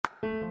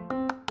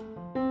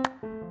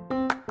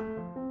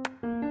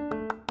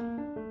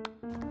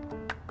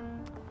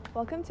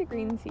Welcome to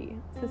Green Tea,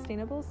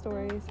 Sustainable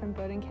Stories from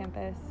Bowdoin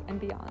Campus and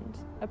Beyond,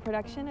 a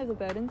production of the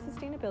Bowdoin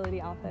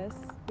Sustainability Office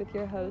with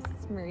your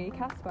hosts Marie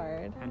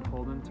Caspard and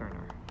Holden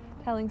Turner,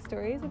 telling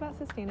stories about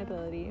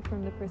sustainability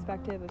from the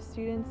perspective of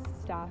students,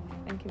 staff,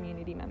 and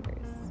community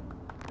members.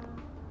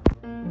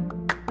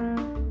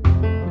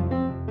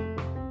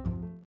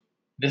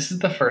 This is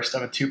the first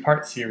of a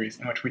two-part series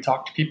in which we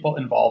talk to people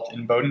involved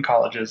in Bowdoin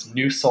College's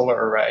new solar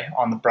array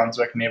on the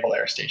Brunswick Naval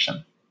Air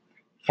Station.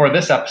 For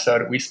this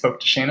episode, we spoke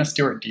to Shayna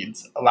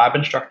Stewart-Deeds, a lab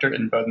instructor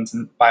in Bowdoin's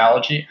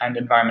Biology and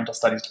Environmental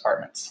Studies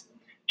departments.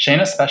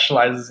 Shayna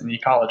specializes in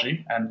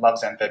ecology and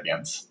loves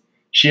amphibians.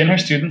 She and her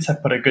students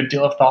have put a good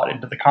deal of thought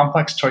into the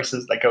complex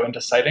choices that go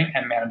into siting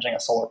and managing a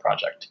solar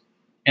project.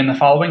 In the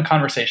following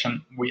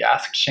conversation, we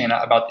asked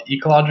Shayna about the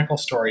ecological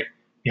story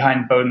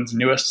behind Bowdoin's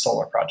newest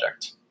solar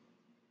project.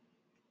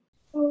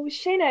 So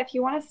Shayna, if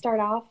you want to start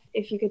off,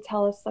 if you could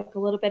tell us a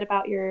little bit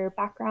about your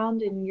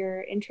background and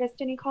your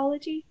interest in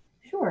ecology.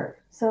 Sure.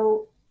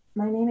 So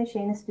my name is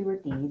Shayna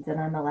Stewart-Deeds, and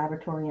I'm a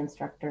laboratory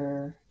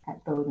instructor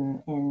at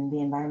Bowdoin in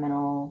the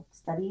Environmental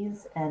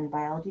Studies and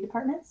Biology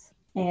departments.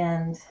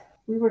 And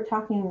we were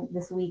talking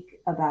this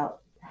week about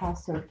how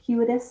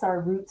circuitous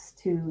our routes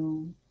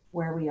to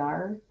where we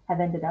are have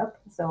ended up.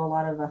 So a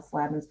lot of us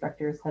lab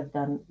instructors have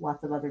done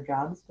lots of other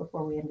jobs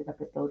before we ended up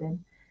at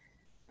Bowdoin.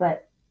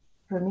 But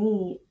for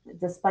me,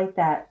 despite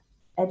that,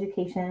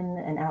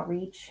 education and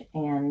outreach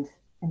and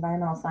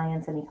environmental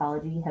science and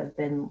ecology have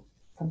been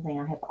something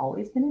I have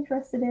always been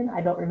interested in. I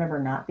don't remember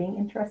not being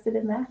interested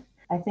in that.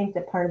 I think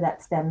that part of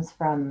that stems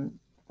from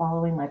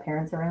following my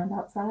parents around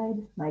outside.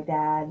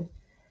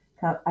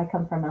 I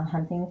come from a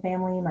hunting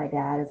family. My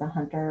dad is a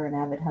hunter, an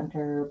avid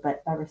hunter,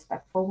 but a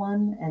respectful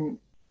one. And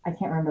I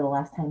can't remember the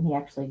last time he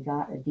actually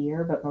got a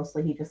deer, but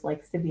mostly he just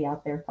likes to be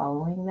out there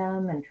following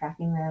them and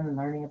tracking them and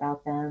learning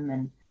about them.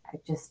 And I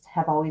just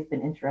have always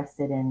been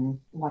interested in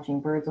watching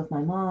birds with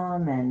my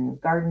mom and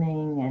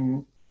gardening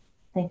and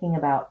thinking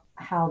about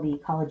how the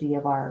ecology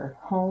of our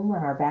home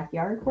and our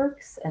backyard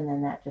works. And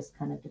then that just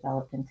kind of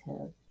developed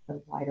into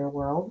the wider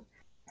world.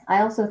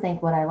 I also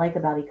think what I like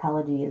about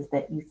ecology is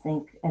that you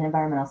think, in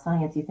environmental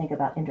science, you think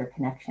about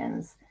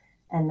interconnections.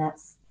 And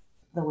that's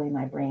the way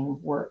my brain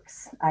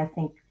works. I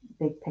think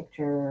big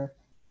picture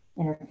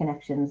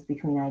interconnections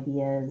between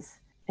ideas.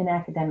 In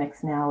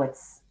academics now,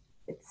 it's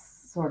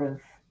sort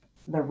of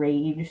the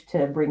rage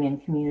to bring in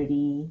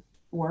community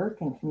work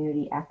and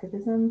community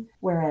activism,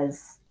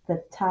 whereas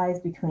the ties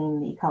between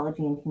the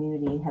ecology and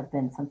community have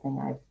been something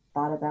I've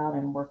thought about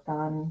and worked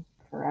on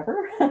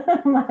forever,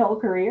 my whole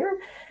career.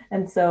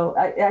 And so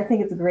I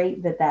think it's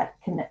great that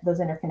those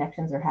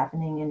interconnections are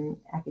happening in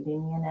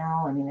academia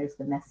now. I mean, there's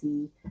the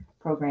MESI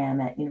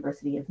program at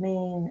University of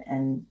Maine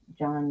and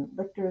John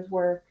Lichter's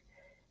work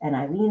and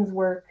Eileen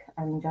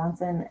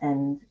Johnson,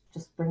 and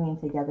just bringing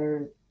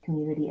together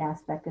community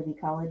aspect of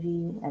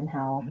ecology and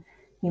how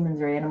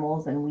humans are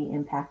animals and we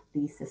impact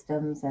these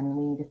systems, and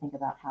we need to think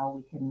about how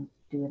we can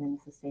do it in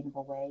a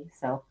sustainable way.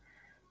 So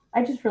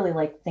I just really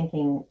like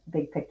thinking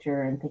big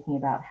picture and thinking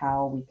about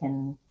how we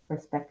can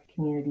respect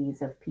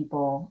communities of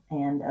people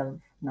and of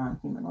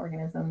non-human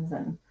organisms.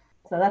 And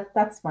so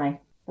that's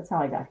how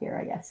I got here,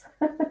 I guess.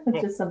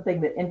 It's just something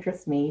that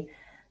interests me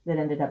that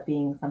ended up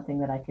being something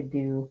that I could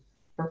do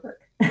for work.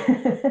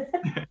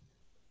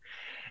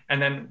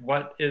 And then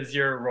what is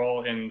your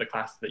role in the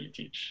classes that you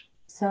teach?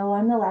 So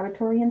I'm the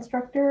laboratory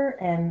instructor,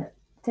 and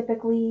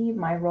typically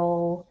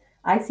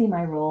I see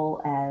my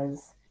role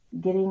as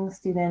getting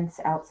students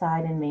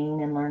outside in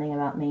Maine and learning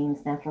about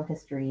Maine's natural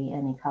history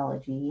and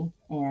ecology,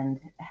 and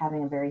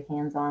having a very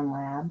hands-on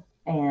lab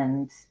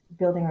and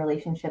building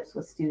relationships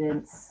with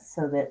students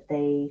so that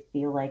they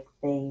feel like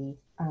they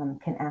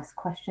can ask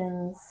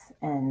questions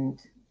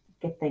and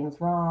get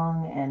things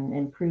wrong and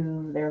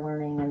improve their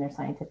learning and their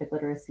scientific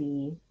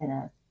literacy in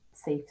a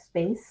safe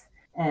space.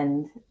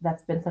 And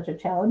that's been such a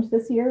challenge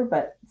this year,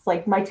 but it's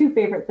like my two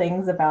favorite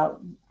things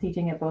about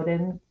teaching at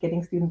Bowdoin,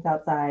 getting students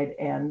outside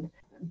and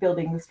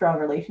building strong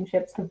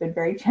relationships, have been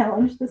very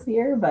challenged this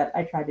year, but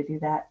I try to do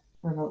that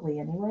remotely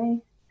anyway.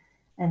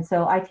 And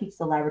so I teach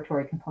the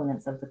laboratory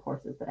components of the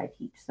courses that I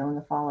teach. So in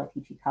the fall, I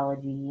teach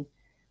ecology,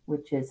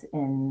 which is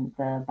in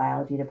the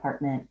biology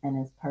department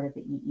and is part of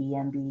the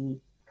EEMB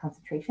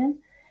concentration.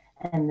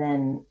 And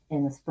then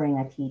in the spring,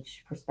 I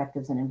teach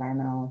perspectives in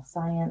environmental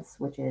science,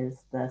 which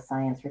is the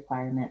science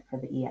requirement for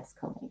the ES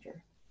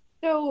co-major.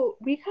 So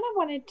we kind of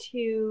wanted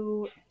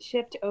to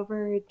shift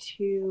over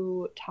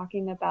to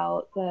talking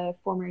about the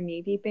former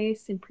Navy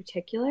base in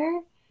particular.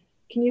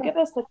 Can you give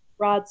us a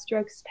broad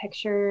strokes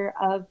picture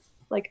of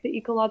the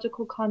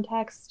ecological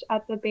context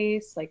at the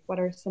base? What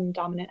are some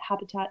dominant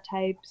habitat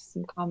types,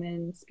 some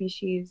common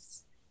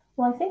species?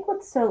 Well, I think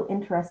what's so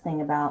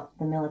interesting about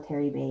the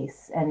military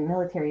base and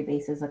military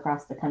bases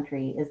across the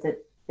country is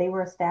that they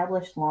were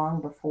established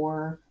long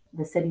before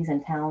the cities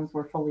and towns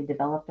were fully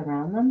developed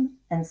around them.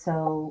 And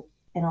so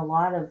in a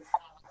lot of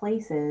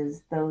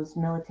places, those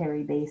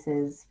military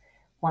bases,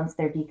 once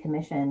they're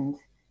decommissioned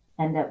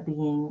end up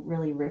being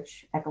really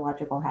rich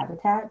ecological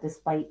habitat,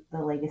 despite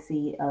the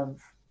legacy of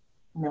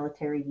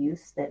military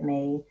use that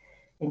may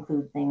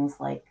include things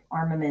like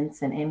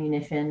armaments and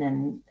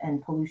ammunition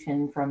and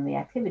pollution from the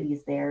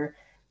activities there.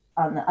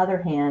 On the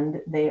other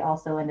hand, they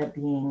also end up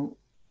being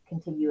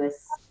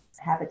contiguous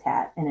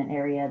habitat in an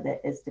area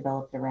that is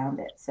developed around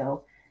it.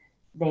 So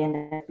they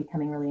end up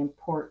becoming really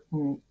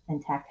important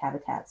intact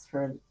habitats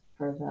for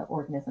the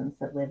organisms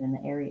that live in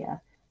the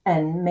area,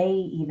 and may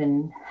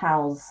even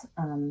house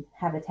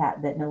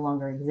habitat that no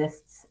longer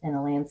exists in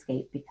a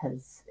landscape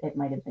because it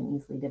might have been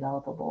easily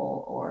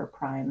developable or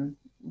prime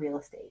real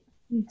estate.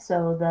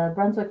 So the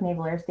Brunswick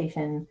Naval Air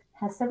Station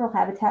has several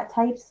habitat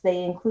types.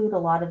 They include a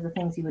lot of the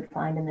things you would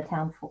find in the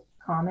town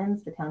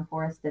commons, the town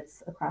forest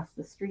that's across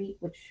the street,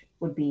 which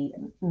would be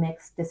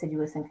mixed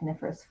deciduous and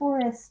coniferous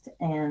forest,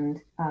 and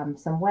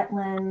some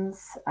wetlands.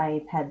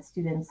 I've had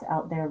students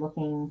out there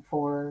looking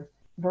for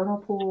vernal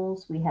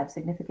pools. We have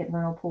significant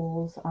vernal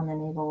pools on the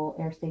Naval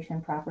Air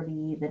Station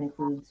property that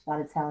include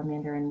spotted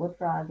salamander and wood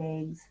frog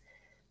eggs.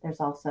 There's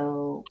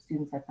also,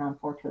 students have found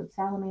four-toed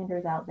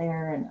salamanders out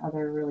there and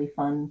other really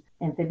fun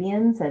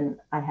amphibians. And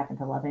I happen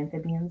to love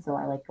amphibians, so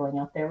I like going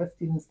out there with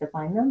students to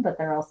find them, but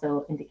they're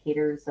also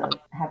indicators of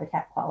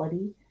habitat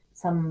quality.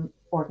 Some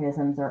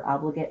organisms are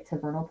obligate to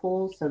vernal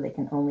pools, so they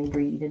can only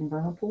breed in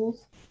vernal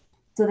pools.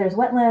 So there's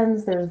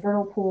wetlands, there's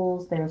vernal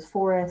pools, there's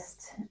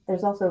forest,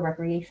 there's also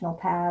recreational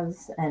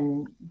paths,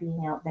 and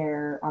being out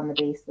there on the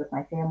base with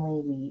my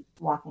family,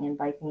 walking and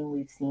biking,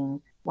 we've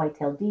seen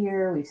white-tailed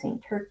deer, we've seen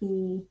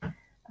turkey.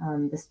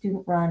 The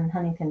student-run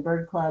Huntington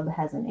Bird Club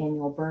has an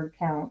annual bird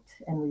count,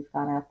 and we've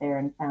gone out there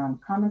and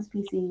found common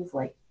species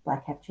like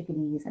black-capped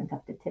chickadees and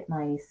tufted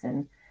titmice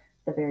and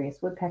the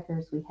various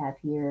woodpeckers we have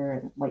here,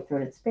 and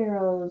white-throated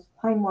sparrows,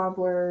 pine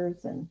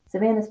warblers, and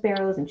savanna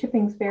sparrows and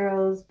chipping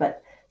sparrows.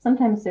 But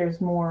sometimes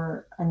there's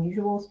more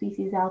unusual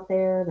species out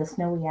there. The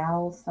snowy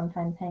owls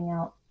sometimes hang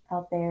out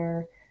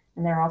there.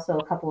 And there are also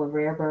a couple of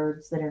rare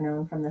birds that are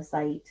known from the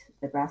site,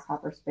 the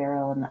grasshopper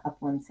sparrow and the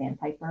upland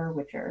sandpiper,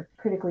 which are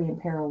critically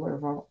imperiled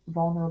or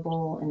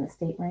vulnerable in the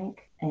state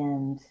rank,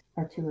 and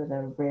are two of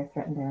the rare,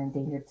 threatened, or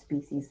endangered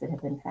species that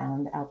have been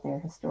found out there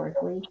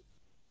historically.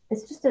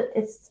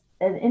 It's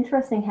an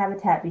interesting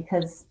habitat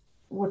because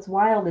what's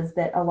wild is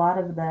that a lot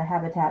of the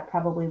habitat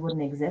probably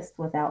wouldn't exist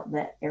without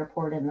the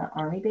airport and the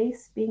Army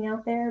base being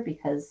out there,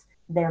 because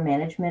their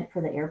management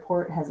for the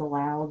airport has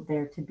allowed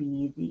there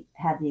to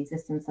have the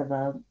existence of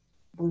a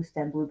blue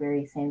stem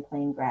blueberry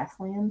sandplain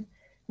grassland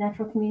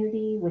natural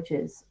community, which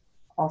is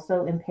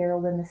also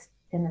imperiled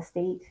in the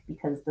state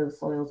because those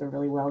soils are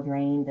really well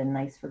drained and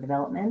nice for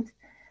development,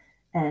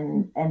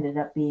 and ended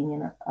up being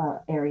in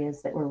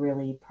areas that were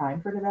really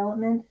prime for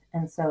development.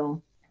 And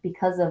so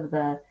because of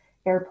the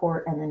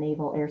airport and the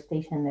Naval Air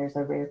Station, there's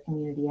a rare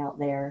community out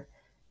there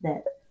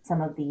that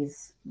some of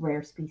these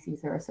rare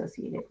species are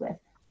associated with.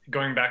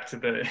 Going back to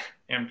the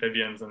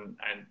amphibians, and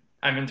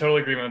I'm in total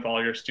agreement with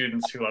all your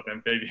students who love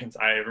amphibians.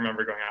 I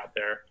remember going out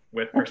there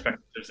with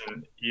perspectives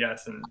and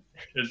ES, and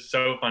it was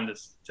so fun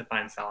to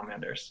find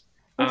salamanders.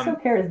 They're so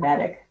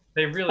charismatic.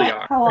 They really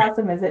are. How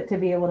awesome is it to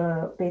be able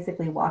to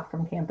basically walk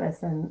from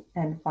campus and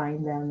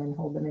find them and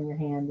hold them in your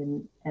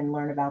hand and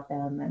learn about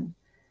them? And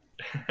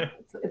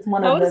it's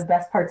one of the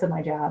best parts of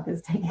my job,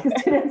 is taking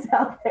students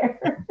out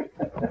there.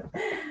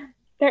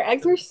 Their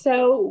eggs are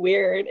so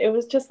weird. It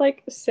was just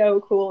like so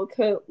cool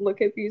to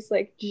look at these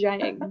like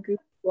giant goop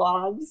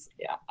blobs.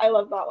 Yeah, I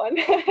love that one.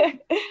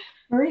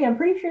 Marie, I'm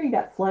pretty sure you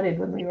got flooded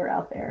when we were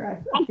out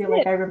there. I feel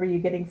like I remember you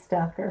getting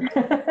stuck.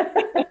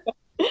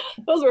 It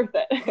was worth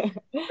it.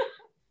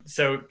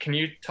 So can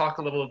you talk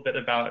a little bit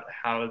about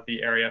how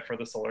the area for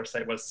the solar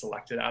site was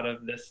selected out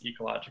of this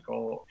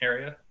ecological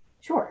area?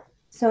 Sure.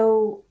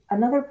 So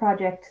another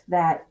project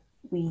that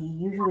we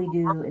usually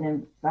do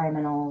in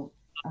environmental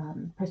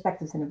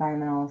perspectives in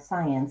environmental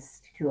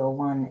science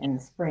 201 in the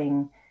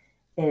spring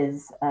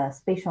is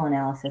spatial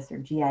analysis, or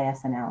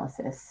GIS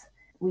analysis.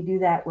 We do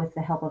that with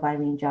the help of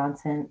Eileen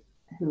Johnson,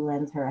 who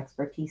lends her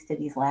expertise to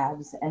these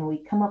labs. And we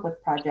come up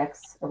with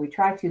projects, or we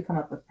try to come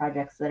up with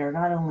projects that are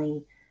not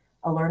only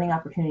a learning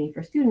opportunity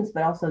for students,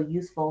 but also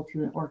useful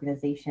to an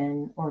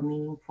organization or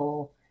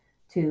meaningful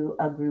to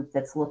a group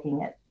that's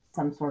looking at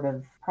some sort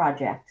of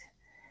project.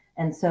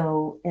 And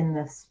so in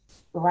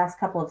the last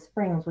couple of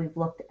springs, we've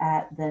looked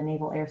at the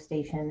Naval Air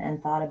Station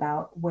and thought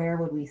about where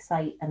would we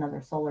site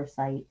another solar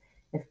site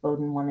if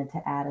Bowdoin wanted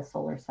to add a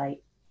solar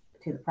site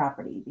to the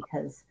property,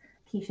 because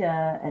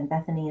Keisha and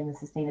Bethany in the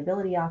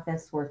sustainability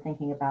office were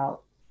thinking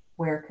about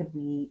where could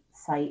we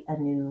site a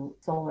new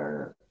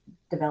solar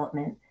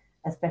development,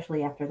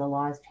 especially after the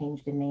laws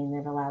changed in Maine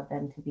that allowed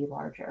them to be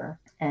larger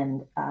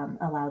and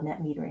allowed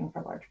net metering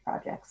for large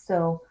projects.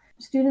 So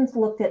students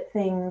looked at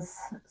things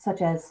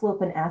such as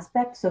slope and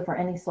aspect. So for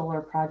any solar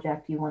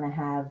project, you want to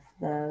have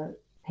the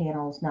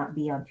panels not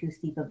be on too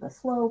steep of a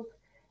slope.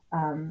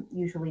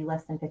 Usually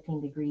less than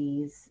 15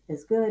 degrees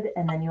is good.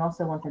 And then you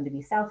also want them to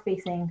be south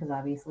facing, because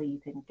obviously you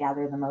can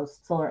gather the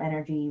most solar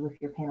energy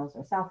if your panels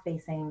are south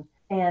facing.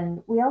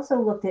 And we also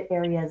looked at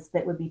areas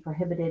that would be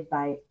prohibited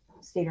by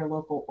state or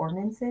local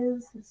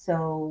ordinances.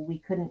 So we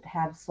couldn't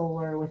have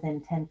solar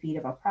within 10 feet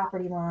of a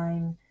property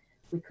line.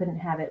 We couldn't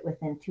have it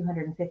within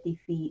 250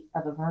 feet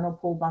of a vernal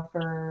pool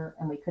buffer,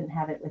 and we couldn't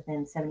have it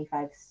within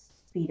 75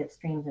 feet of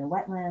streams and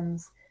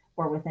wetlands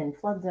or within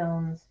flood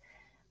zones,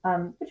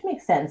 which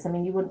makes sense. I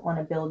mean, you wouldn't want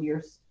to build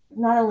your,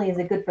 not only is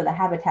it good for the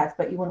habitats,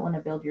 but you wouldn't want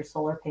to build your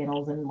solar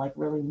panels in like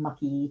really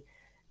mucky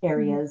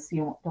areas.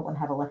 You don't want to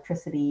have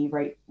electricity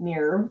right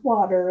near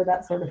water,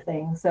 that sort of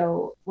thing.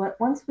 So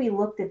once we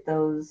looked at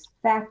those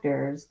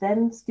factors,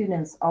 then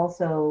students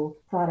also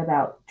thought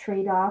about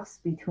trade-offs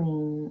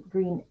between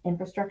green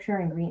infrastructure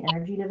and green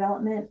energy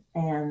development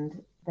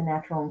and the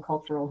natural and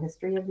cultural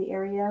history of the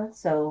area.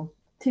 So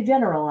to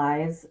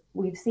generalize,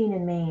 we've seen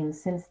in Maine,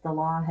 since the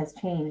law has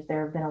changed,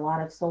 there have been a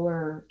lot of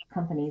solar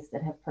companies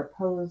that have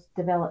proposed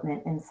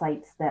development in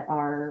sites that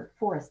are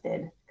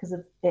forested, because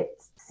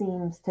it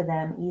seems to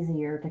them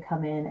easier to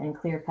come in and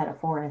clear cut a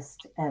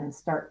forest and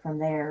start from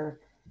there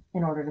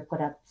in order to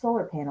put up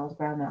solar panels,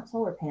 ground mount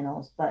solar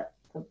panels. But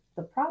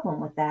the problem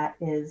with that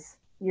is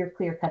you're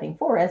clear cutting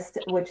forest,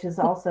 which is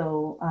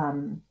also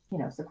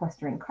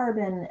sequestering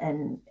carbon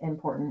and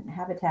important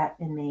habitat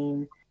in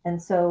Maine. And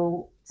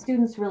so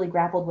students really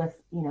grappled with,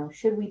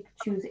 should we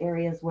choose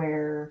areas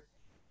where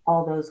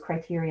all those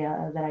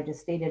criteria that I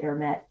just stated are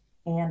met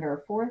and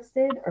are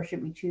forested, or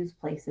should we choose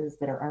places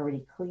that are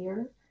already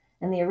clear?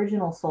 And the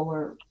original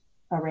solar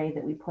array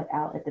that we put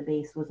out at the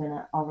base was in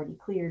an already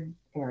cleared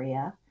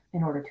area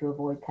in order to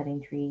avoid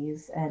cutting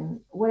trees. And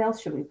what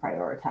else should we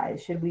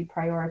prioritize? Should we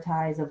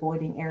prioritize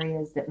avoiding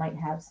areas that might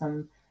have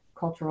some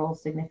cultural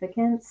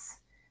significance,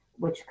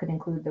 which could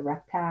include the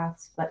rec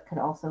paths, but could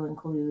also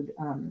include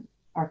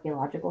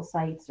archaeological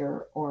sites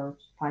or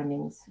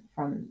findings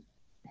from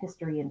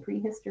history and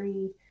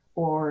prehistory?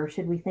 Or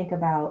should we think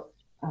about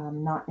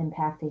not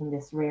impacting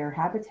this rare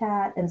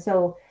habitat? And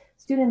so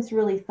students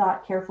really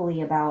thought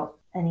carefully about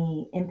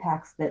any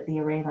impacts that the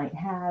array might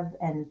have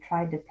and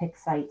tried to pick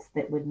sites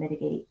that would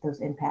mitigate those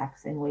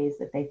impacts in ways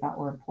that they thought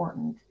were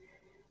important.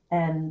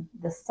 And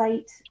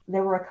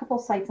there were a couple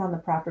sites on the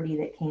property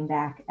that came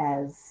back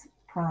as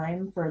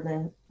prime for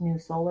the new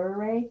solar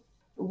array.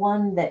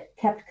 One that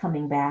kept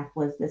coming back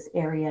was this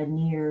area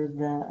near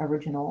the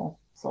original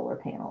solar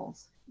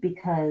panels,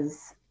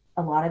 because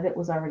a lot of it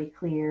was already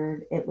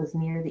cleared. It was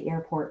near the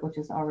airport, which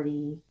is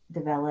already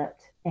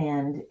developed,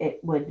 and it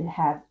would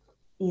have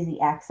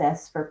easy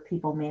access for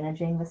people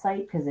managing the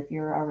site, because if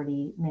you're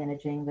already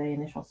managing the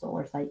initial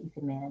solar site, you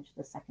can manage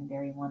the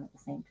secondary one at the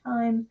same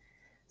time.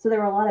 So there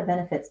were a lot of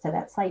benefits to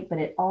that site, but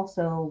it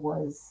also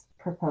was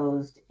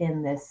proposed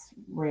in this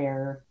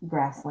rare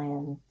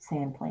grassland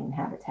sandplain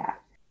habitat.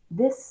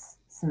 This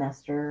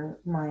semester,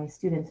 my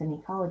students in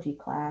ecology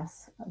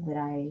class that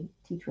I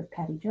teach with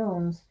Patty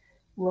Jones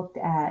looked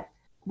at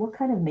what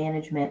kind of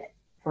management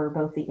for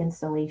both the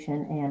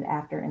installation and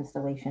after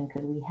installation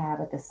could we have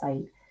at the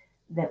site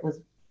that was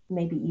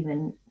maybe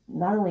even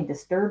not only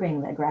disturbing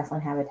the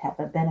grassland habitat,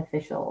 but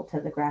beneficial to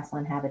the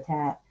grassland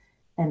habitat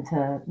and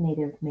to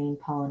native Maine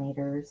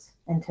pollinators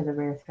and to the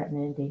rare, threatened,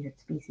 and endangered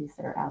species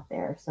that are out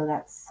there. So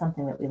that's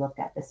something that we looked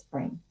at this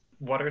spring.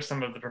 What are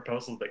some of the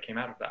proposals that came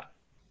out of that?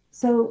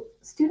 So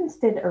students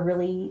did a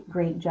really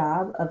great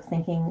job of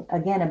thinking,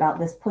 again, about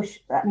this push.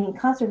 I mean,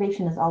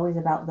 conservation is always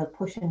about the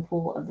push and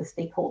pull of the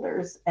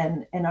stakeholders.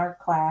 And in our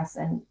class,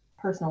 and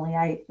personally,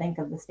 I think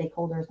of the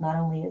stakeholders not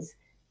only as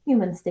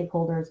human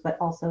stakeholders, but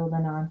also the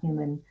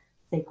non-human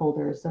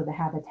stakeholders. So the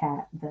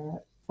habitat,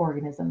 the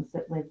organisms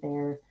that live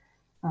there,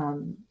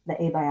 the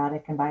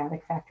abiotic and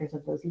biotic factors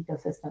of those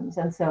ecosystems.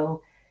 And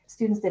so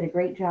students did a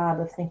great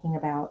job of thinking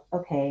about,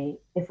 okay,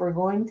 if we're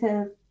going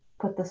to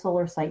put the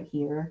solar site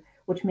here,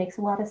 which makes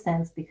a lot of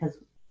sense because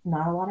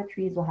not a lot of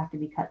trees will have to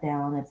be cut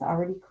down. It's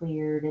already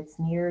cleared, it's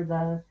near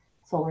the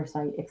solar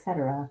site,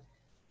 etc.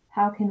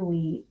 How can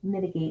we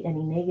mitigate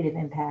any negative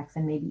impacts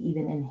and maybe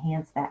even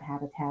enhance that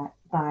habitat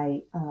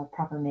by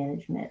proper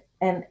management?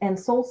 And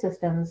Sol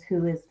Systems,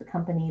 who is the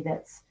company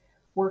that's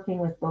working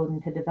with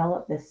Bowdoin to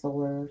develop this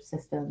solar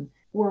system,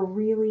 were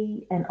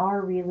really and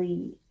are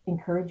really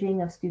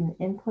encouraging of student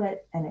input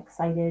and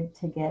excited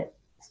to get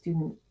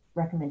student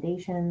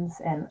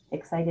recommendations, and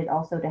excited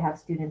also to have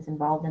students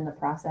involved in the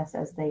process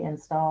as they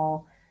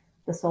install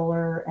the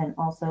solar, and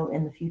also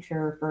in the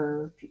future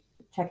for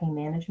checking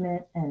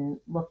management and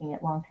looking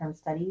at long-term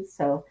studies.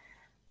 So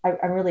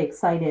I'm really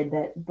excited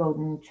that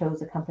Bowdoin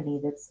chose a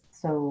company that's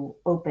so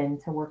open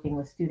to working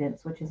with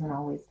students, which isn't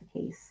always the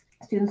case.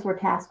 Students were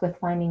tasked with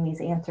finding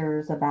these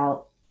answers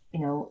about,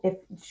 if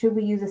should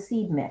we use a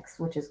seed mix,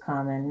 which is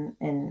common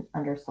in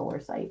under solar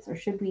sites, or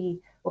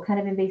what kind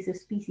of invasive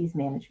species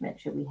management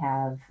should we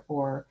have,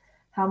 or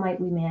how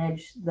might we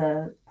manage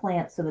the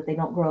plants so that they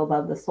don't grow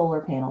above the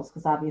solar panels?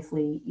 Because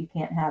obviously you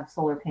can't have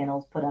solar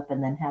panels put up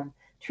and then have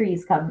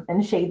trees come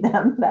and shade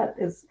them. That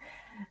is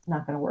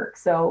not going to work.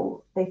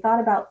 So they thought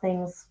about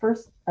things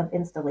first of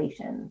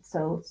installation.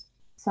 So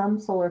some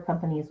solar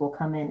companies will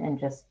come in and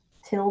just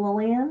till the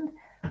land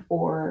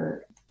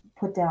or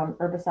put down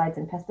herbicides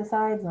and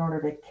pesticides in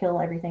order to kill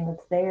everything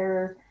that's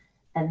there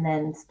and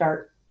then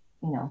start,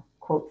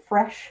 quote,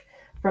 fresh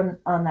from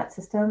on that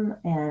system.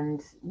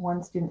 And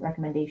one student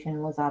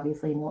recommendation was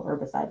obviously no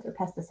herbicides or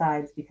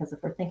pesticides, because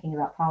if we're thinking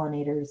about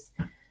pollinators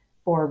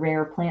for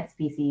rare plant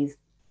species,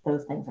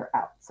 those things are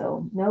out.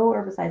 So no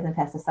herbicides and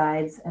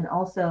pesticides. And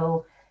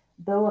also,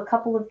 though a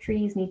couple of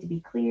trees need to be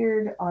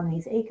cleared on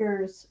these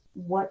acres,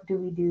 what do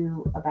we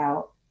do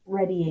about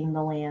readying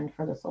the land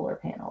for the solar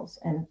panels?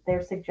 And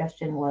their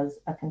suggestion was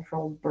a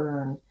controlled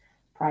burn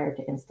prior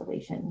to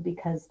installation,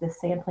 because the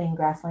sandplain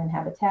grassland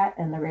habitat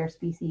and the rare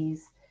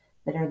species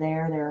that are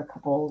there, there are a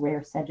couple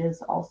rare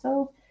sedges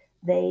also.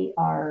 They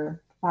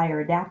are fire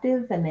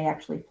adaptive and they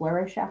actually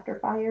flourish after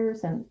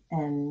fires,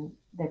 and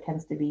there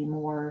tends to be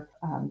more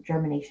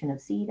germination of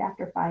seed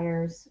after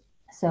fires.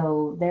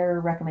 So their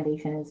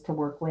recommendation is to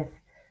work with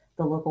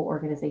the local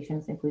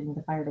organizations, including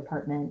the fire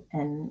department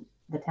and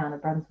the town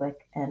of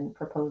Brunswick, and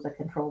propose a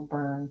controlled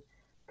burn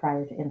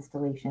prior to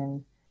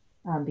installation,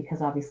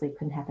 because obviously it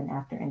couldn't happen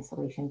after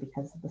installation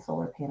because the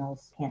solar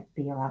panels can't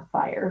be around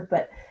fire.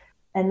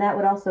 And that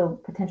would also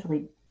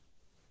potentially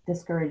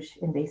discourage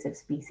invasive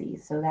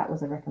species. So that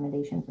was a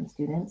recommendation from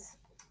students.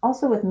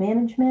 Also with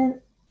management,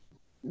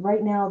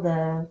 right now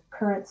the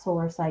current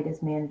solar site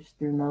is managed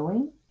through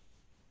mowing,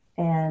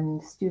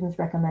 and students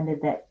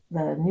recommended that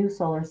the new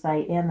solar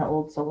site and the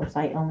old solar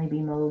site only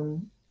be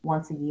mown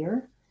once a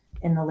year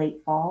in the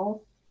late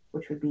fall,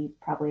 which would be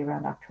probably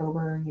around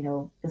October,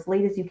 as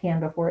late as you can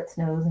before it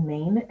snows in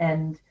Maine.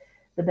 And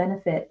the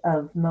benefit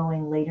of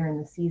mowing later in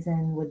the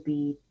season would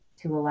be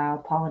to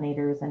allow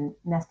pollinators and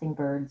nesting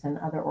birds and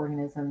other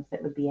organisms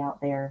that would be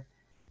out there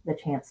the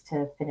chance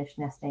to finish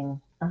nesting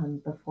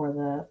before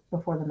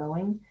the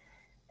mowing.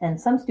 And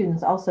some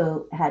students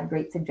also had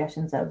great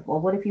suggestions of,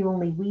 well, what if you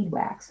only weed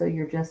whack? So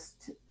you're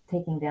just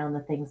taking down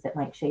the things that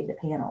might shade the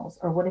panels.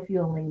 Or what if you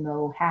only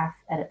mow half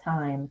at a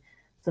time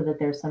so that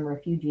there's some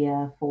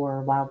refugia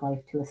for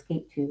wildlife to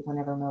escape to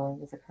whenever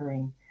mowing is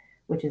occurring,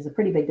 which is a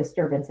pretty big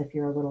disturbance if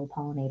you're a little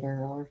pollinator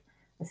or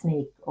a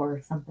snake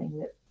or something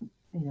that,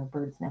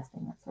 birds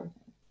nesting, that sort of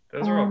thing.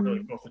 Those are all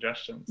really cool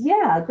suggestions.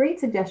 Yeah, great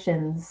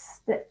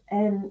suggestions.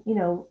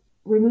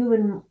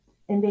 Remove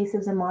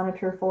invasives and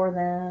monitor for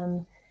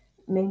them,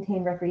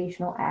 maintain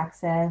recreational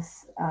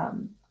access.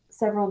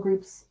 Several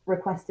groups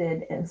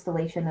requested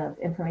installation of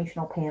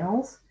informational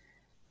panels,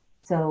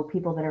 so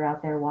people that are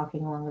out there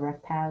walking along the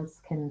rec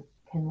paths can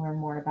learn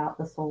more about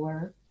the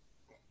solar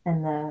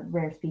and the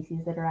rare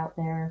species that are out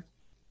there.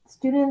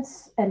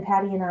 Students and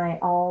Patty and I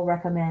all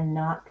recommend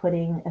not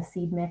putting a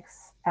seed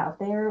mix out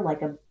there,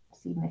 like a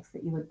seed mix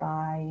that you would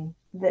buy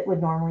that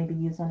would normally be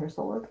used under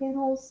solar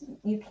panels.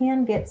 You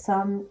can get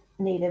some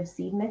native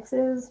seed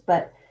mixes,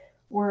 but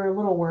we're a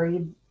little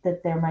worried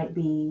that there might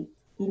be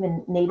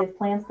even native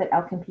plants that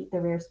outcompete the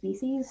rare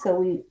species.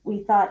 So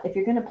we thought, if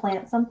you're going to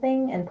plant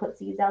something and put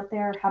seeds out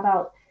there, how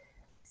about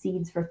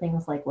seeds for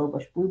things like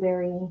lowbush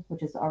blueberry,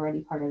 which is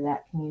already part of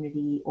that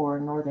community, or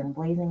northern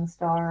blazing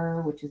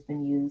star, which has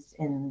been used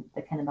in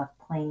the Kennebuck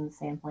Plains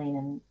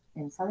sandplain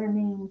in southern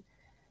Maine.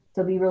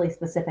 So be really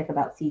specific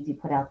about seeds you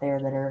put out there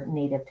that are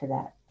native to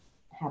that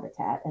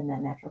habitat and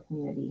that natural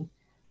community.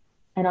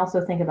 And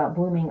also think about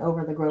blooming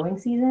over the growing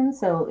season.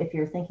 So if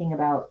you're thinking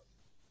about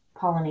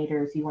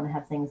pollinators, you want to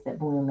have things that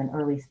bloom in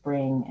early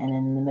spring and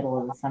in the middle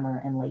of the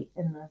summer and late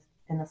in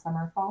the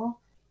summer,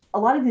 fall. A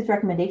lot of these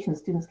recommendations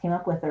students came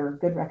up with are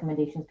good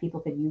recommendations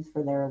people could use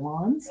for their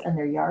lawns and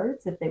their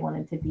yards if they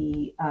wanted to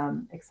be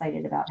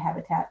excited about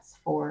habitats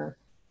for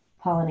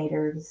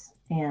pollinators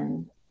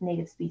and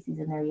native species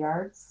in their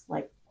yards.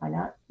 Like, why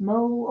not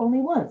mow only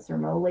once or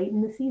mow late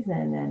in the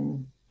season,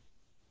 and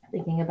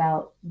thinking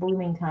about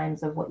blooming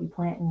times of what you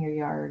plant in your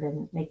yard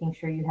and making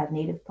sure you have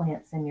native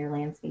plants in your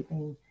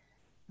landscaping.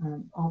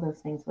 All those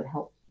things would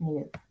help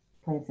native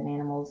plants and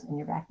animals in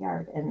your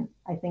backyard. And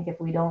I think if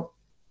we don't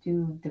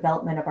do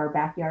development of our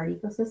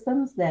backyard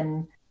ecosystems,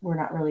 then we're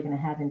not really going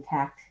to have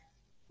intact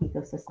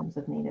ecosystems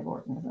of native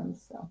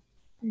organisms. So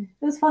it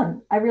was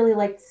fun. I really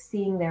liked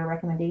seeing their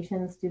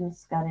recommendations.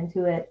 Students got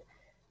into it.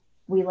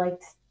 We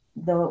liked,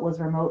 though it was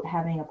remote,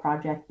 having a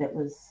project that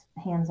was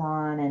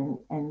hands-on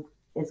and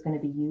is going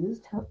to be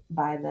used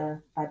by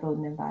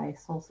Bowdoin and by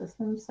Soul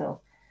Systems.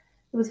 So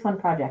it was a fun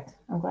project.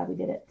 I'm glad we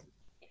did it.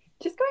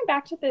 Just going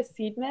back to the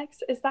seed mix,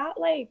 is that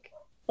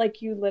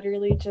like you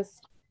literally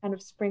just kind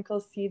of sprinkle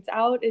seeds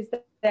out? Is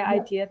the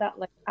idea that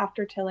like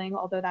after tilling,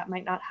 although that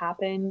might not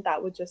happen,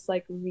 that would just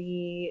like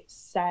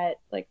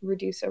reset, like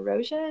reduce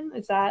erosion?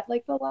 Is that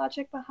like the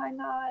logic behind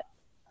that?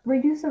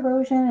 Reduce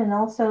erosion and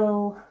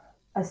also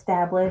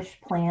establish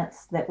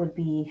plants that would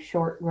be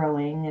short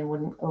growing and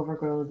wouldn't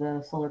overgrow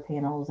the solar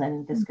panels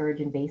and discourage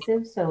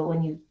invasives. So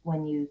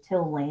when you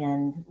till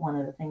land, one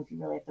of the things you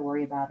really have to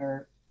worry about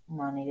are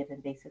non-native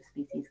invasive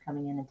species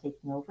coming in and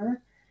taking over.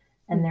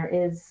 And there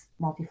is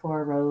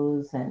multiflora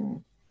rose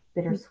and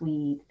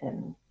bittersweet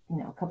and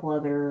a couple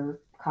other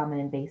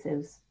common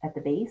invasives at the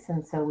base,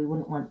 and so we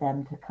wouldn't want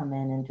them to come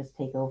in and just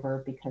take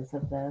over because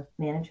of the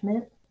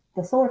management.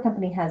 The solar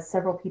company has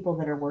several people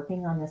that are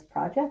working on this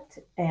project,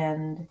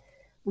 and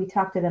we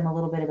talked to them a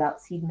little bit about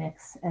seed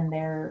mix, and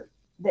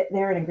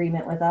they're in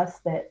agreement with us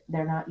that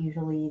they're not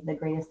usually the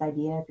greatest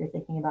idea if you're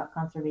thinking about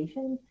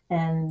conservation,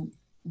 and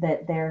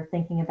that they're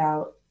thinking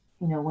about,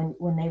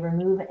 when they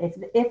remove,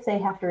 if they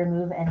have to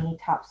remove any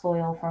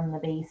topsoil from the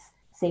base,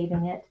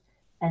 saving it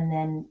and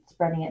then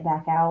spreading it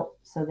back out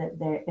so that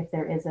if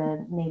there is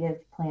a native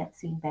plant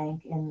seed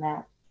bank in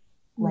that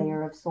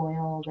layer of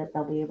soil, that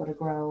they'll be able to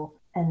grow.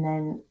 And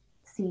then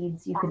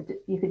seeds, you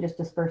could just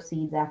disperse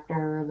seeds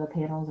after the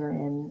panels are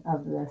in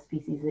of the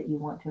species that you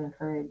want to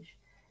encourage,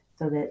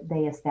 so that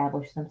they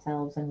establish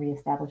themselves and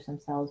reestablish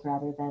themselves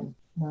rather than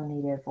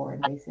non-native or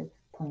invasive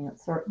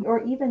plants,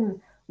 or even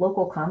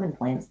local common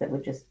plants that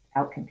would just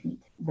outcompete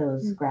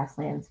those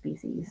grassland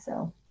species.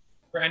 So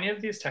for any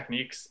of these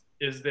techniques,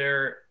 is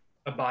there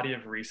a body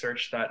of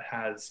research that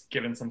has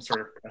given some sort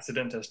of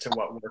precedent as to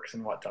what works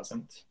and what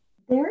doesn't?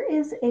 There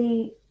is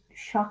a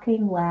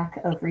shocking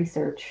lack of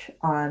research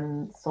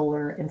on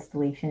solar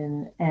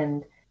installation,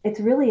 and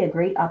it's really a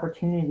great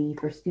opportunity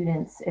for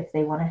students if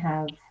they want to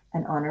have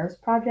an honors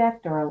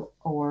project,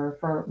 or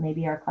for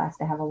maybe our class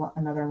to have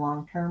another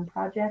long-term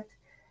project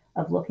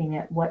of looking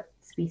at what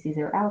species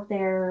are out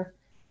there,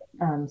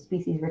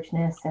 species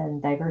richness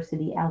and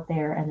diversity out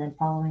there, and then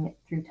following it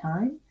through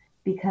time.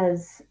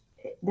 Because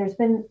there's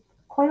been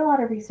quite a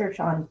lot of research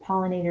on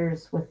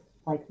pollinators with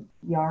like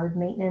yard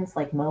maintenance,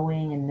 like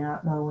mowing and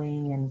not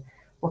mowing, and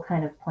what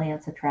kind of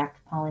plants attract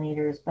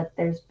pollinators, but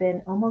there's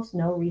been almost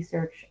no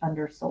research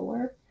under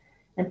solar.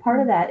 And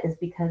part of that is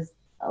because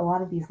a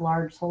lot of these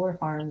large solar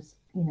farms,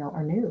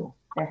 are new.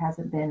 There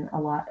hasn't been a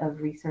lot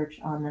of research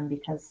on them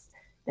because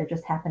they're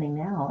just happening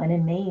now. And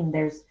in Maine,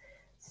 there's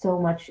so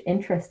much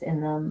interest in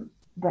them,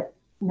 but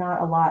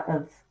not a lot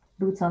of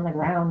boots on the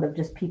ground of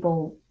just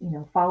people,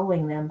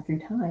 following them through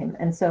time.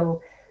 And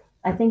so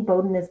I think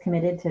Bowdoin is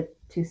committed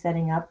to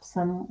setting up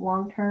some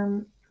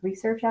long-term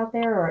research out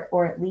there,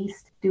 or at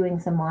least doing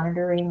some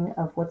monitoring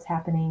of what's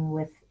happening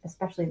with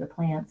especially the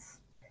plants.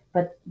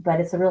 But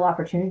it's a real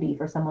opportunity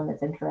for someone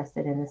that's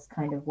interested in this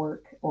kind of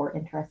work, or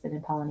interested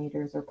in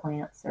pollinators or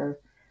plants or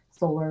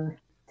solar,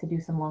 to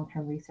do some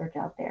long-term research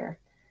out there.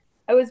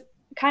 I was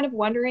kind of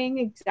wondering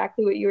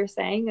exactly what you were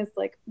saying, is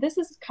like, this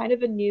is kind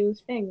of a new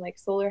thing. Like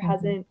solar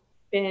hasn't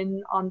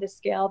been on the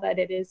scale that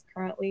it is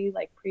currently,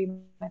 like pretty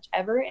much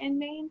ever in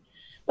Maine.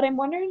 But I'm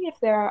wondering if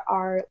there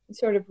are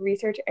sort of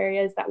research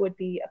areas that would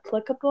be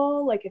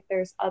applicable, like if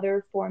there's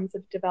other forms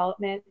of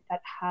development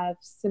that have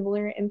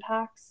similar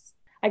impacts.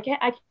 I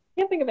can't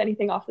think of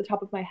anything off the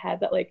top of my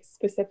head that like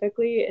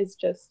specifically is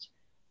just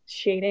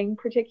shading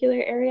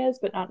particular areas,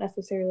 but not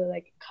necessarily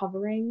like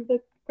covering the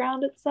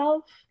ground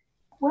itself.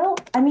 Well,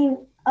 I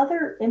mean,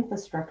 other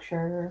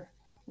infrastructure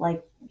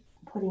like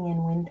putting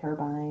in wind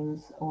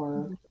turbines,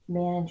 or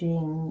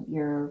managing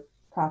your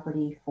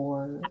property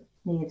for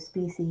native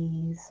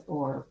species,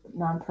 or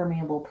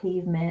non-permeable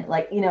pavement,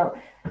 like,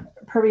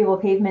 permeable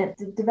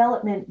pavement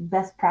development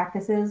best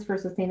practices for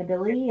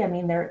sustainability. I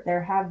mean,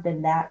 there have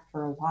been those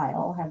for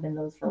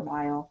a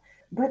while,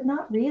 but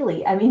not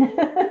really. I mean,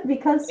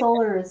 because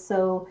solar is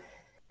so,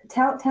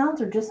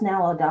 towns are just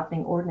now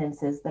adopting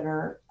ordinances that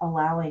are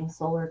allowing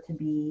solar to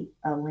be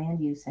a land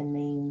use in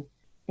Maine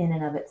in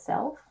and of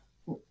itself,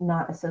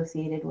 not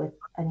associated with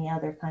any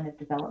other kind of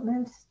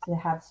development. To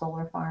have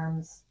solar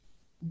farms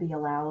be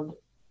allowed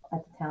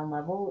at the town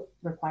level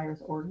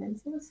requires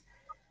ordinances.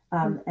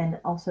 And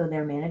also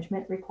their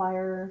management they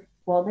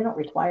don't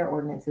require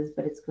ordinances,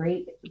 but it's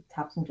great.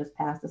 Topsom just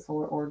passed a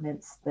solar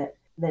ordinance that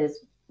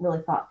is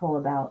really thoughtful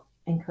about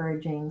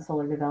encouraging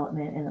solar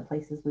development in the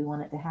places we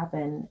want it to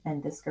happen,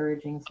 and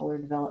discouraging solar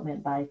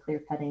development by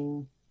clear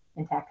cutting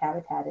intact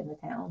habitat in the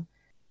town.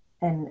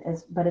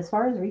 But as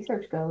far as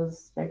research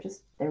goes, there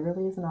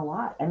really isn't a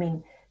lot. I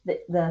mean,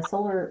 the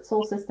Solar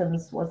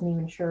Systems wasn't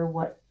even sure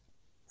what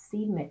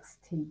seed mix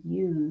to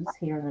use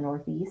here in the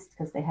Northeast,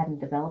 because they hadn't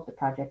developed a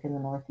project in the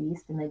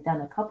Northeast, and they've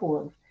done a couple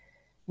of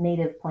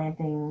native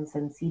plantings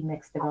and seed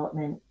mix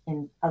development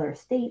in other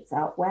states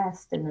out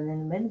west and then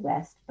in the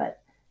Midwest,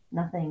 but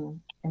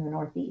nothing in the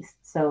Northeast.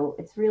 So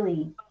it's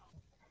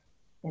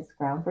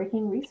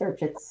groundbreaking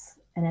research. It's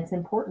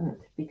important,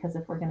 because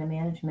if we're going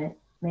to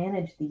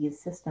manage these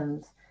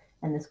systems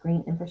and this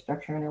green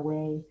infrastructure in a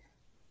way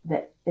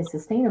that is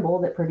sustainable,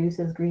 that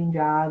produces green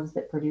jobs,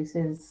 that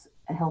produces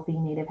healthy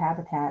native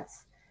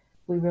habitats,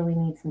 we really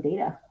need some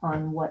data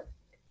on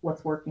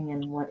what's working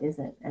and what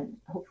isn't. And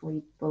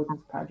hopefully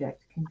Bowdoin's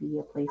project can be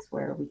a place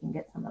where we can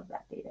get some of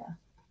that data.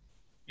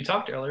 You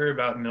talked earlier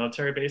about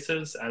military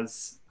bases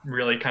as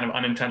really kind of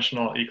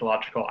unintentional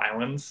ecological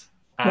islands.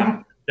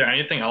 Is there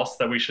anything else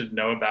that we should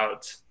know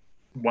about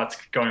what's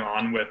going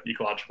on with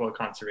ecological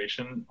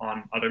conservation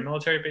on other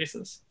military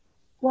bases?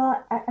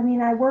 Well, I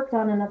mean, I worked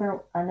on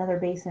another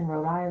base in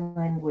Rhode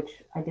Island, which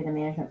I did a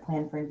management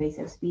plan for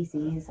invasive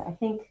species. I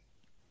think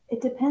it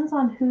depends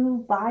on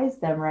who buys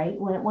them, right?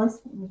 Once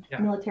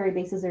military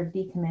bases are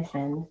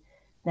decommissioned,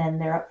 then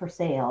they're up for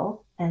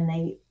sale, and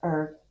they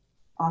are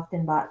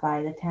often bought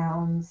by the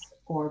towns,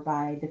 or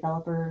by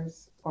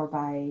developers, or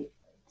by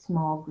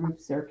small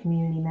groups, or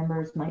community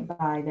members might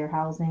buy their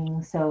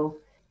housing. So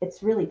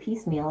it's really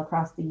piecemeal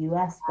across the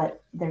US,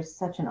 but there's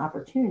such an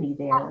opportunity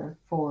there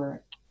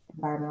for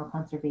environmental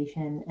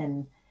conservation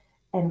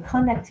and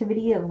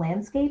connectivity of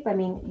landscape. I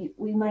mean,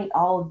 we might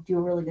all do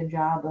a really good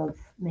job of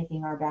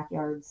making our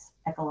backyards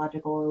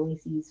ecological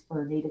oases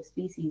for native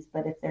species,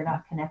 but if they're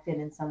not connected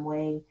in some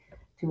way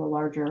to a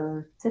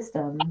larger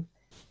system,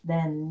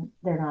 then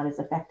they're not as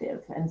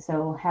effective. And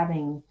so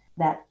having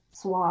that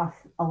swath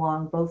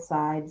along both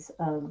sides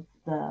of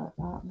the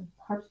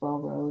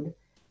Harpswell Road,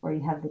 where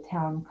you have the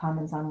town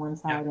commons on one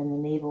side and the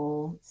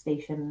naval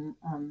station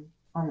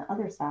on the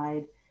other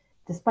side,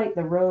 despite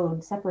the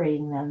road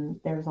separating them,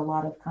 there's a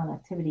lot of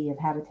connectivity of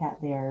habitat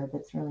there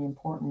that's really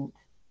important,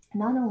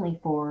 not only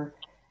for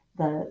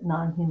the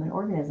non-human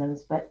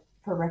organisms, but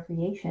for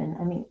recreation.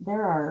 I mean,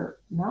 there are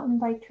mountain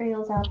bike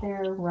trails out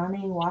there,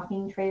 running,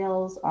 walking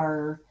trails.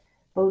 Our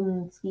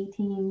Bowdoin ski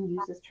team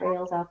uses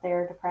trails out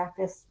there to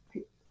practice.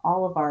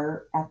 All of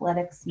our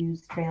athletics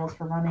use trails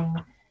for running.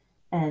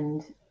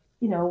 And,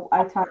 you know,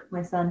 I taught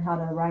my son how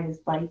to ride his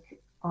bike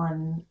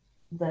on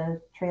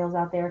the trails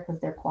out there because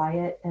they're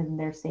quiet and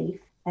they're safe.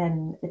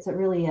 And it's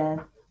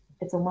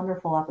a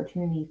wonderful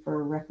opportunity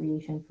for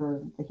recreation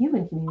for the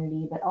human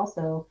community, but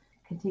also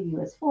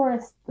contiguous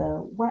forests,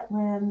 the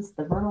wetlands,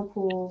 the vernal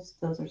pools.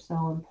 Those are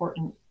so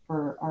important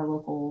for our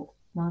local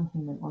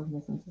non-human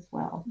organisms as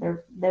well.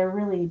 They're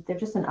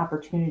just an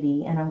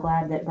opportunity, and I'm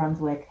glad that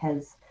Brunswick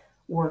has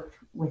worked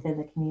within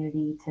the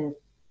community to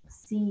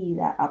see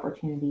that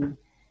opportunity.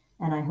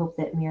 And I hope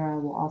that Mira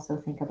will also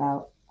think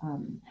about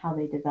how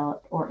they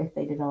develop, or if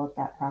they develop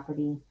that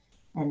property,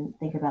 and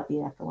think about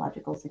the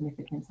ecological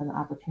significance and the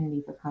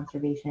opportunity for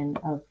conservation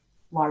of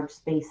large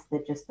space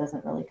that just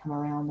doesn't really come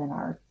around in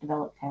our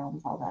developed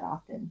towns all that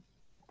often.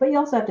 But you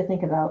also have to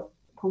think about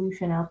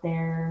pollution out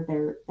there.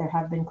 There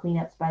have been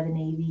cleanups by the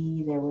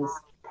Navy. There was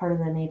part of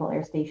the Naval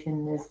Air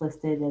Station is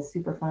listed as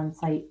Superfund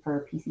site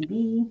for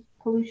PCB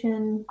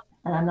pollution.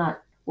 And I'm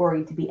not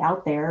worried to be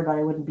out there, but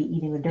I wouldn't be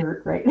eating the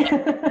dirt, right?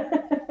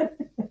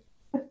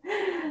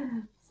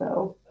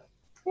 So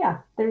yeah,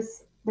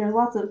 there's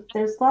lots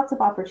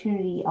of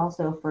opportunity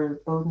also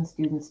for Bowdoin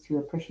students to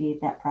appreciate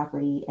that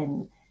property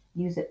and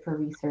use it for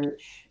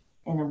research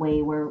in a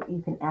way where you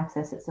can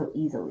access it so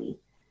easily.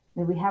 I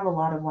mean, we have a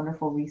lot of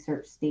wonderful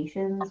research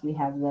stations. We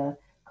have the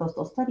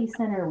Coastal Studies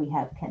Center, we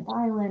have Kent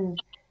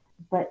Island,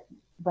 but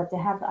to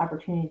have the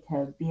opportunity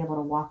to be able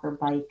to walk or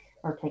bike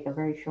or take a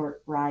very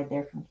short ride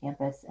there from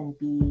campus and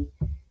be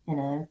in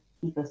a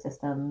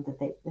ecosystem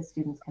that the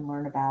students can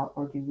learn about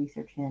or do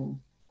research in,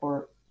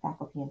 for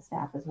faculty and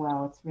staff as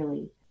well. It's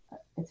really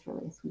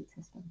a sweet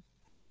system.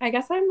 I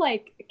guess I'm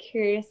like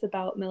curious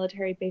about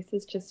military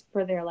bases just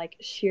for their like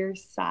sheer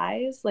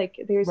size. Like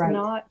there's Right.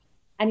 not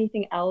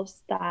anything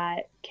else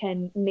that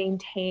can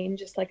maintain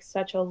just like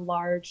such a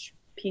large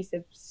piece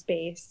of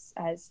space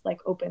as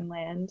like open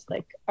land.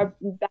 Like our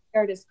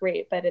backyard is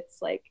great, but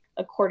it's like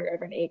a quarter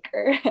of an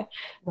acre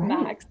Right.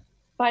 max.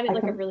 Find it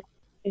like a really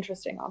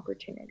interesting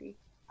opportunity.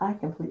 I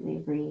completely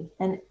agree.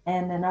 And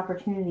an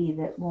opportunity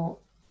that won't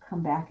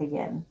come back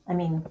again. I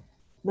mean,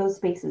 those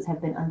spaces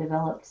have been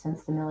undeveloped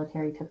since the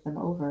military took them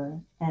over.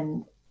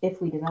 And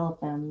if we develop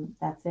them,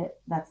 that's it.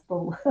 That's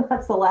the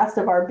that's the last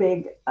of our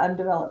big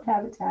undeveloped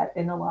habitat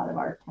in a lot of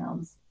our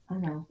towns. I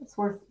know. It's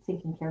worth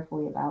thinking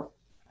carefully about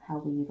how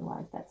we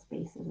utilize that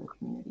space as a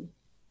community.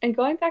 And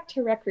going back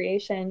to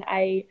recreation,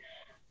 I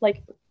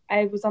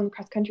was on the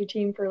cross country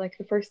team for like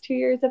the first 2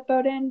 years of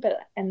Bowdoin,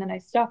 and then I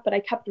stopped, but I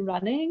kept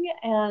running,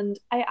 and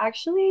I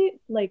actually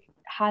like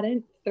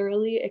hadn't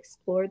thoroughly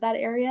explored that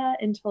area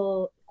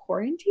until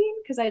quarantine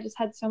because I just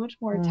had so much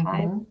more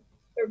time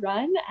to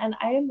run. And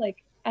I am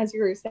like, as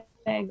you were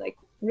saying, like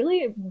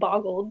really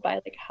boggled by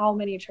like how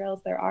many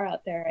trails there are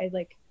out there.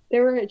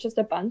 There were just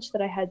a bunch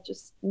that I had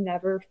just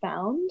never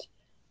found.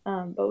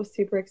 But was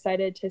super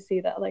excited to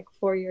see that like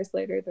 4 years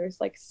later, there's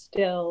like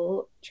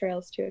still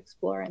trails to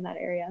explore in that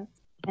area.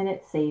 And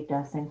it saved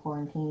us in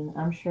quarantine.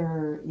 I'm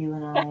sure you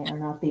and I are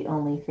not the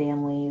only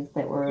families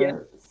that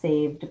were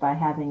saved by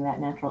having that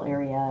natural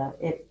area.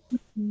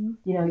 You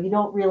know, you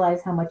don't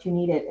realize how much you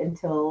need it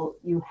until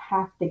you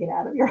have to get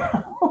out of your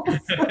house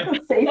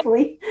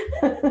safely.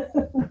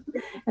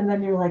 And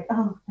then you're like,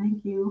 oh,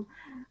 thank you,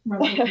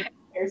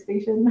 air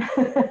station.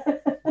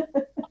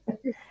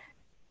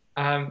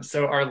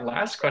 So our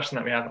last question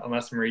that we have,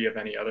 unless Marie, you have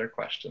any other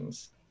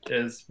questions,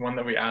 is one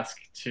that we ask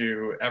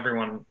to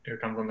everyone who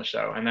comes on the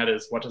show, and that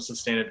is, what does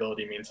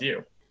sustainability mean to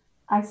you?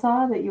 I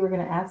saw that you were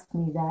going to ask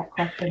me that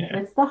question. Yeah.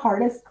 It's the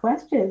hardest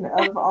question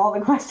of all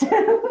the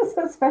questions,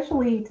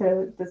 especially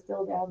to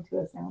distill down to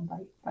a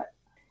soundbite. But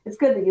it's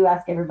good that you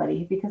ask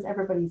everybody, because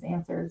everybody's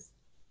answer is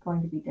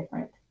going to be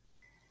different.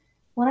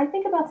 When I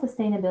think about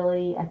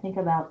sustainability, I think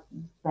about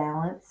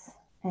balance.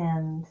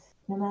 And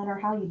no matter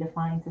how you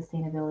define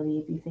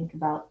sustainability, if you think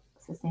about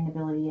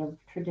sustainability of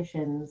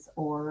traditions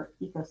or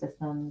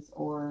ecosystems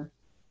or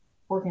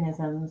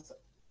organisms,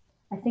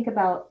 I think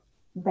about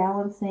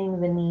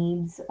balancing the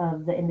needs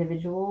of the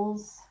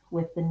individuals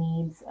with the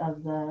needs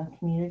of the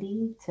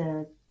community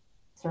to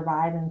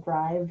survive and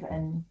thrive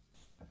and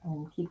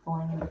keep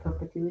going into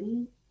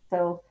perpetuity.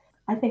 So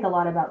I think a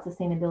lot about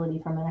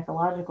sustainability from an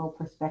ecological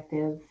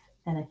perspective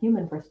and a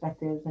human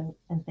perspective,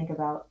 and think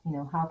about,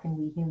 how can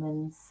we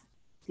humans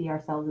see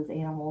ourselves as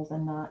animals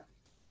and not,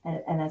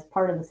 and as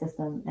part of the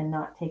system, and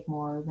not take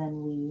more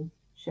than we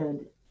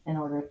should in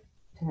order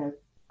to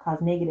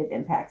cause negative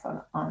impacts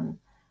on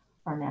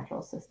our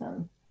natural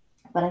system.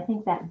 But I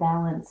think that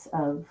balance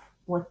of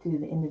what do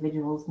the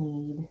individuals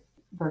need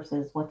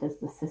versus what does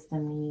the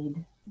system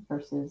need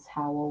versus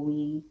how will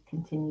we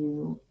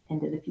continue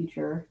into the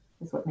future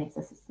is what makes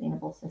a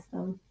sustainable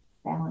system.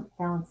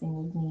 Balancing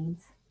those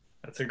needs.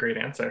 That's a great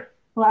answer.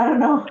 Well, I don't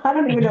know. I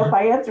don't even know if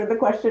I answered the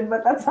question,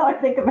 but that's how I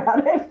think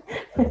about it.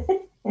 I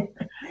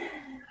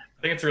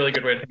think it's a really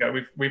good way to think about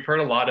it. We've heard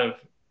a lot of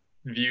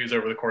views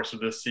over the course of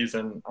this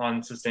season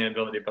on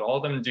sustainability, but all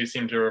of them do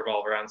seem to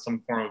revolve around some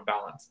form of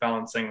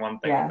balancing one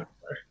thing with another.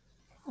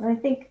 And I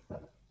think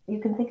you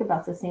can think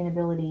about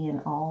sustainability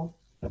in all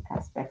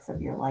aspects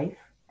of your life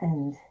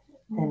and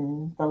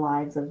in the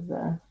lives of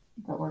the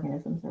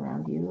organisms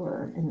around you,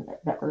 or in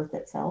the earth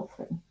itself,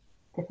 and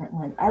different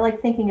lens. I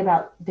like thinking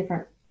about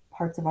different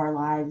parts of our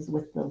lives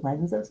with the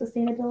lens of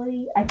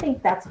sustainability. I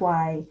think that's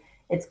why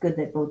it's good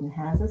that Bowdoin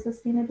has a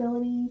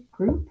sustainability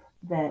group,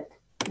 that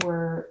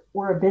we're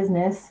a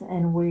business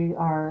and we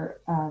are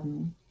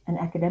an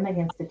academic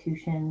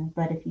institution,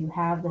 but if you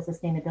have the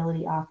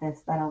sustainability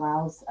office, that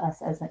allows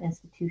us as an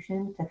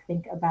institution to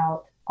think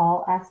about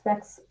all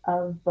aspects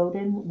of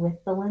Bowdoin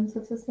with the lens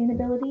of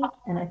sustainability,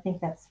 and I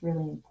think that's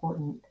really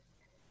important.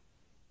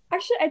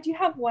 Actually, I do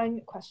have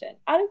one question.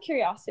 Out of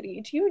curiosity,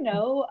 do you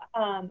know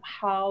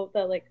how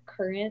the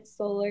current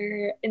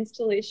solar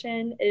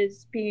installation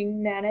is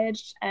being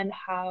managed, and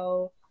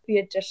how the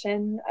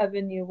addition of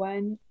a new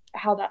one,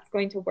 how that's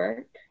going to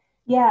work?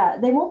 Yeah,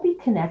 they won't be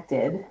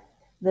connected.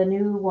 The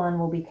new one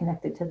will be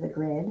connected to the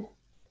grid.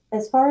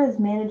 As far as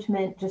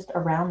management just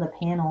around the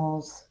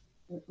panels,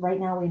 right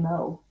now we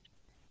mow,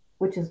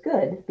 which is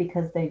good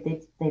because they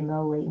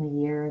mow late in the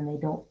year and they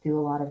don't do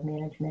a lot of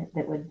management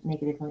that would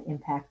negatively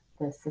impact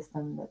the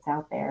system that's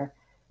out there.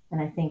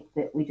 And I think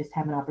that we just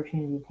have an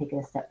opportunity to take it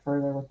a step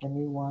further with the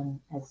new one,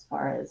 as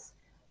far as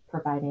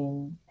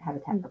providing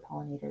habitat for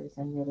pollinators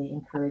and really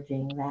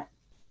encouraging that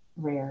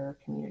rare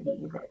community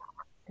that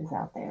is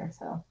out there.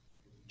 So,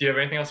 do you have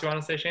anything else you want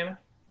to say, Shana?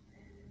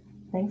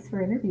 Thanks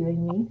for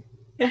interviewing me.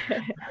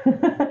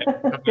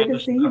 Good to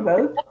see you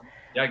both.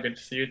 Yeah, good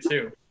to see you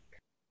too.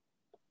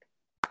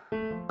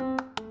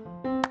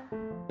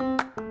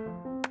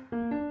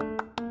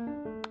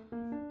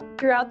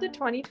 Throughout the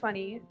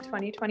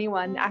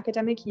 2020-2021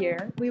 academic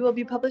year, we will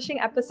be publishing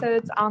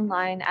episodes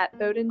online at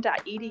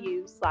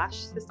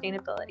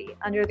bowdoin.edu/sustainability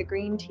under the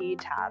Green Tea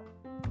tab.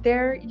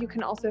 There, you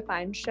can also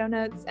find show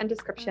notes and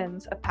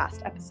descriptions of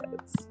past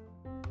episodes.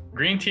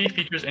 Green Tea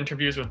features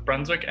interviews with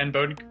Brunswick and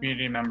Bowdoin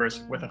community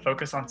members with a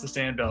focus on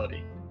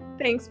sustainability.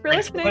 Thanks for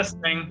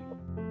listening.